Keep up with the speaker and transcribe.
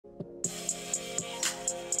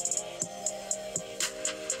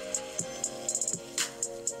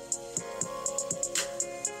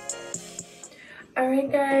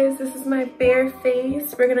guys, this is my bare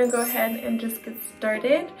face. We're gonna go ahead and just get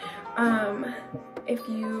started. If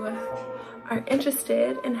you are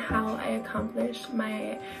interested in how I accomplish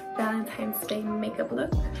my Valentine's Day makeup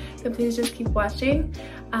look, then please just keep watching.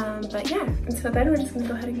 But yeah, until then, we're just gonna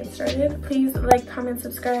go ahead and get started. Please like, comment,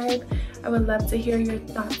 subscribe. I would love to hear your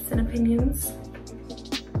thoughts and opinions.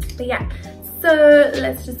 But yeah, so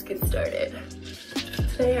let's just get started.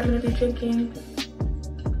 Today I'm gonna be drinking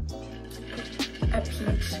a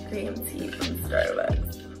peach green tea from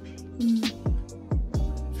Starbucks.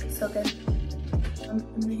 So good.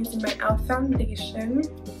 I'm using my e.l.f. foundation.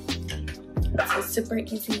 It's a super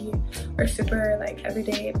easy or super like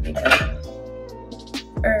everyday makeup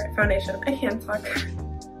or foundation. I can't talk.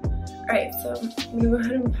 Alright, so I'm gonna go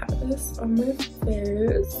ahead and pat this on my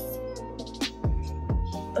face.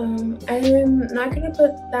 I'm not gonna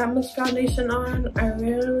put that much foundation on. I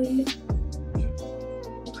rarely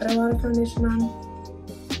put a lot of foundation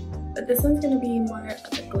on, but this one's gonna be more of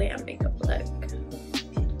a glam makeup look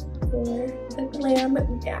for the glam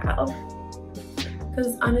gal.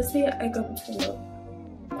 Because honestly, I go between both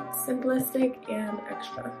simplistic and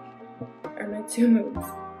extra are my two moods,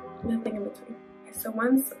 nothing in between. So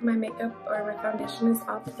once my makeup or my foundation is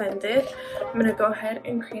all blended, I'm gonna go ahead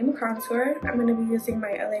and cream contour. I'm gonna be using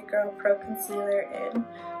my LA Girl Pro Concealer in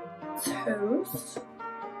Toast.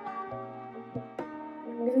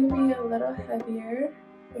 I'm gonna be a little heavier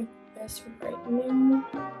with this brightening.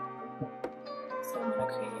 So I'm gonna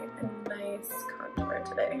create a nice contour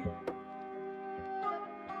today.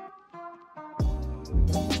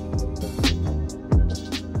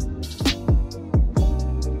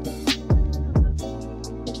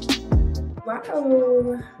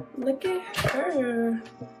 Wow, look at her.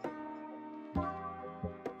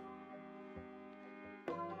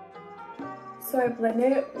 So I blend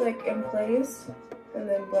it like in place and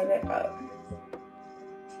then blend it up.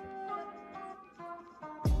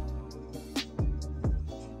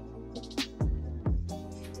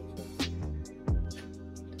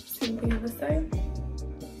 Same thing on this side.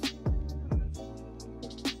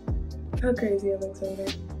 How crazy it looks right there.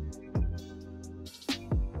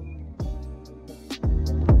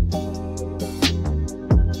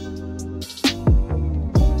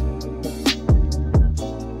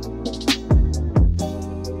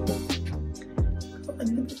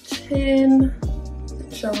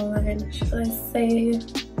 Jawline, should I say,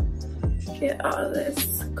 get all of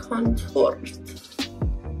this contour.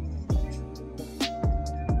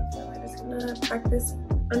 So I'm just gonna pack this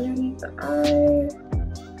underneath the eye.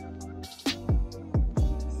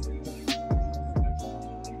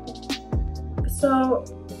 So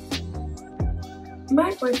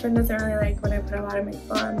my boyfriend doesn't really like when I put a lot of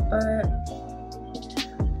makeup on, but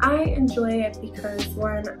I enjoy it because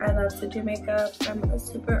one, I love to do makeup. I'm a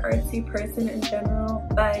super artsy person in general,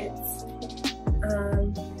 but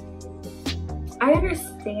I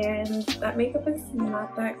understand that makeup is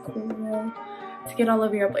not that cool to get all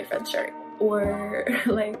over your boyfriend's shirt, or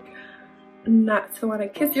like not to want to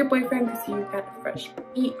kiss your boyfriend because you got a fresh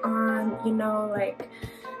beat on, you know, like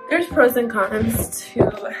there's pros and cons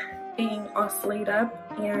to being all slayed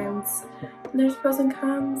up, and there's pros and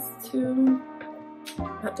cons to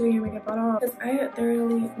not doing your makeup at all, because I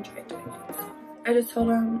thoroughly enjoy doing it. I just told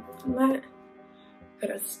him I'm not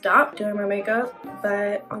gonna stop doing my makeup,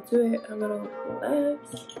 but I'll do it a little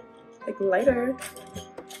less, like lighter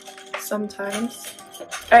sometimes.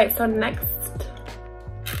 Alright, so next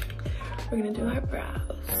we're gonna do our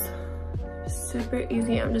brows. Super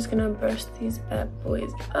easy. I'm just gonna brush these bad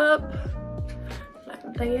boys up,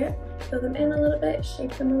 not play it, fill them in a little bit,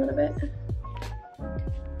 shake them a little bit.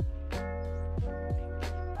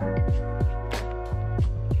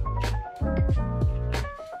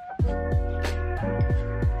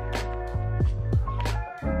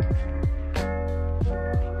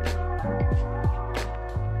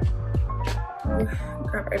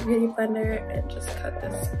 Grab our beauty blender and just cut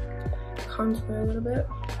this contour a little bit.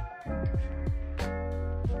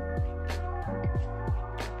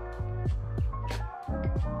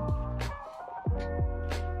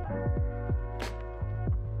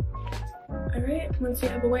 Alright, once you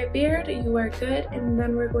have a white beard, you are good, and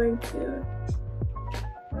then we're going to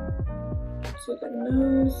do the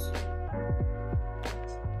nose.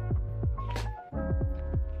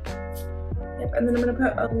 Yep, and then I'm gonna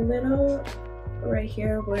put a little right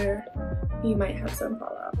here where you might have some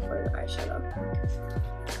fall off for the eyeshadow.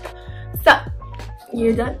 So,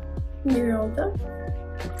 you're done. You're all done.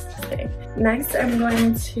 Okay. Next, I'm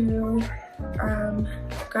going to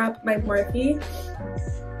grab my Morphe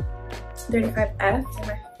 35F,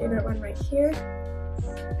 my favorite one right here.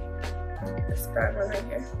 This brown one right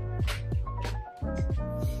here.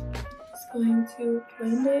 going to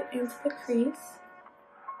blend it into the crease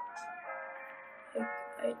like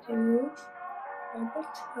I do all the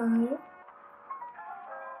time.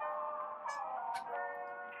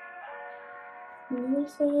 On the other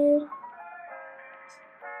side.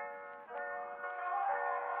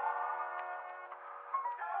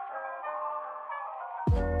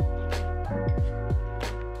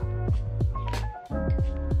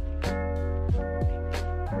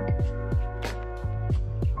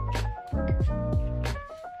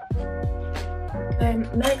 And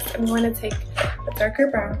next, I'm going to take a darker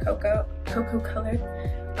brown cocoa color.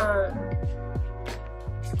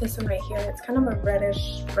 This one right here, it's kind of a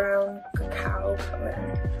reddish brown cacao color,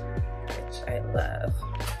 which I love.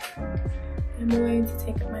 I'm going to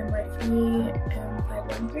take my Morphe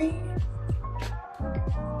M513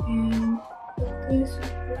 and put this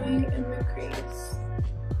right in the crease.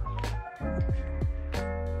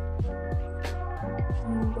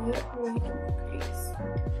 And put it right in the crease.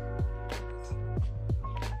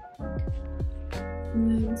 And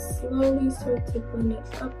then slowly start to blend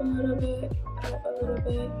it up a little bit, out a little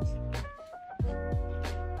bit.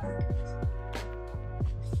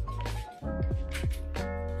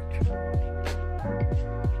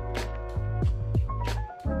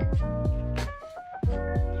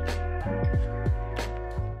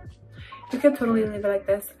 You could totally leave it like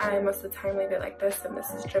this. I most of the time leave it like this, and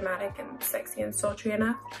this is dramatic and sexy and sultry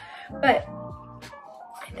enough. But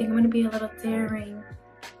I think I'm gonna be a little daring.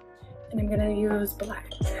 And I'm gonna use black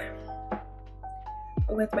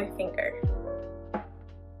with my finger.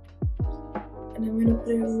 And I'm gonna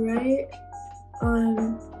put it right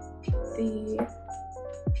on the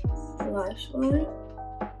lash line,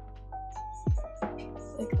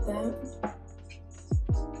 like that.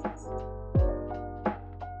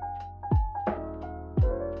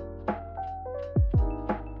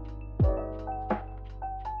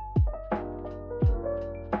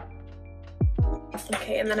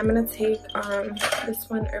 Okay, and then I'm gonna take this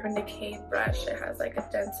one Urban Decay brush. It has like a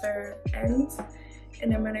denser end,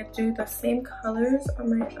 and I'm gonna do the same colors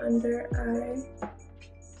on my under eye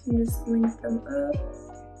and just link them up.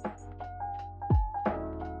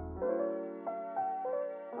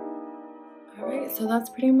 Alright, so that's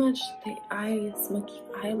pretty much the smoky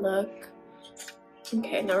eye look.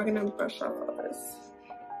 Okay, now we're gonna brush off all this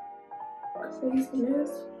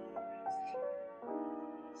craziness.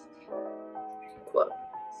 Cool.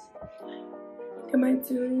 I might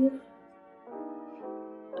do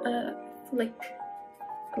a flick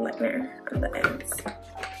liner on the ends.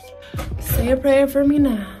 Say a prayer for me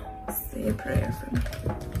now. Say a prayer for me.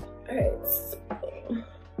 Alright, so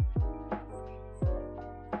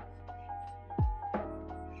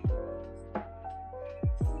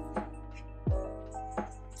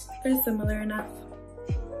they're similar enough.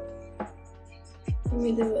 Let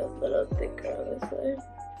me do a little thicker on this side.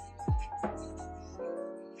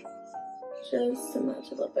 Just to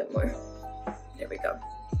match a little bit more. There we go.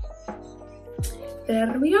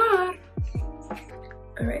 There we are.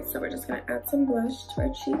 All right, so we're just gonna add some blush to our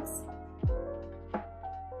cheeks.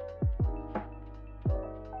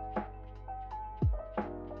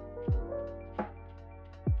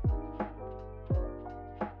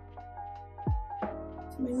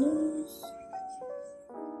 To my nose.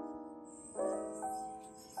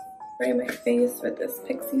 Spray my face with this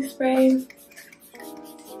pixie spray.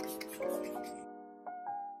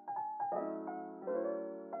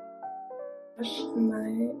 Brush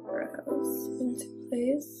my brows into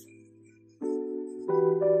place. I'm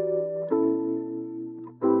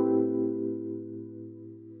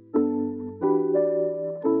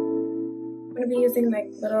going to be using like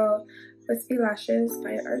little wispy lashes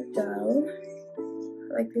by Godlow.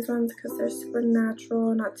 I like these ones because they're super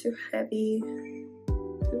natural, not too heavy.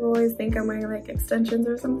 People always think I'm wearing like extensions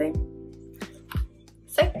or something.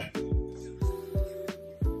 Sick.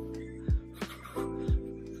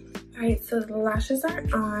 Alright, so the lashes are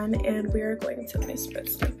on, and we're going to, let me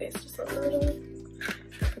spritz my face just a little.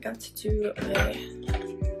 I forgot to do my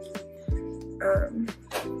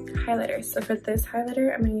highlighter. So for this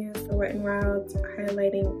highlighter, I'm going to use the Wet n Wild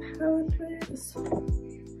highlighting powder. Just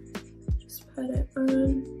put it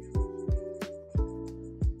on.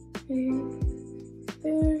 Right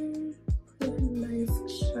there. Put a nice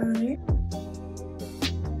shine.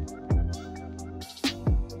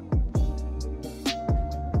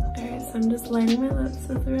 So I'm just lining my lips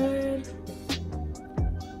with red.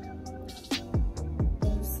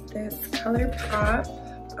 There's this Color Pop.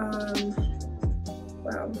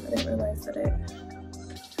 Wow, I didn't realize that it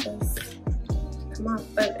has come off,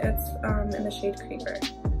 but it's in the shade Creeper.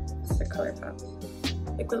 It's the Color Pop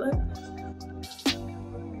liquid lip.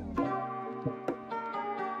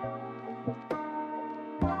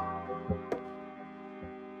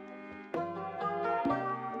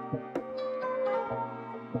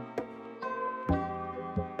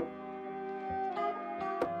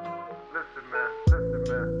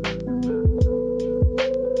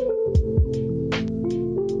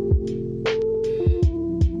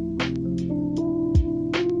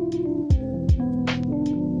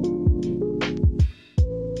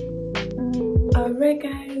 Alright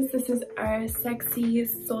guys, this is our sexy,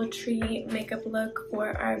 sultry makeup look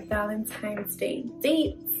for our Valentine's Day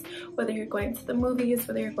dates. Whether you're going to the movies,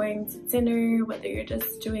 whether you're going to dinner, whether you're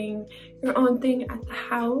just doing your own thing at the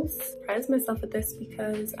house. I surprised myself with this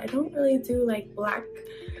because I don't really do like black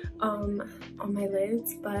on my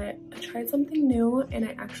lids, but I tried something new and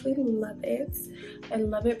I actually love it. I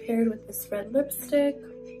love it paired with this red lipstick.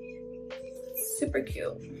 Super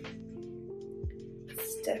cute.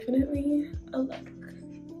 It's definitely a look.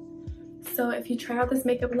 So if you try out this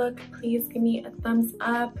makeup look, please give me a thumbs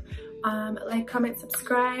up, like, comment,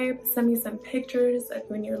 subscribe, send me some pictures of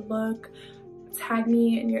you in your look, tag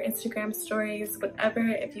me in your Instagram stories, whatever,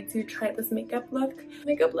 if you do try this makeup look.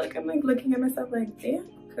 I'm like looking at myself like, damn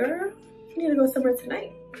girl, I need to go somewhere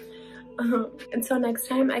tonight. Until next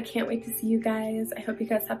time, I can't wait to see you guys. I hope you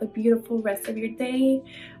guys have a beautiful rest of your day.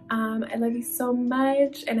 I love you so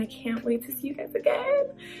much and I can't wait to see you guys again.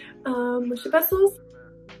 Muchos besos.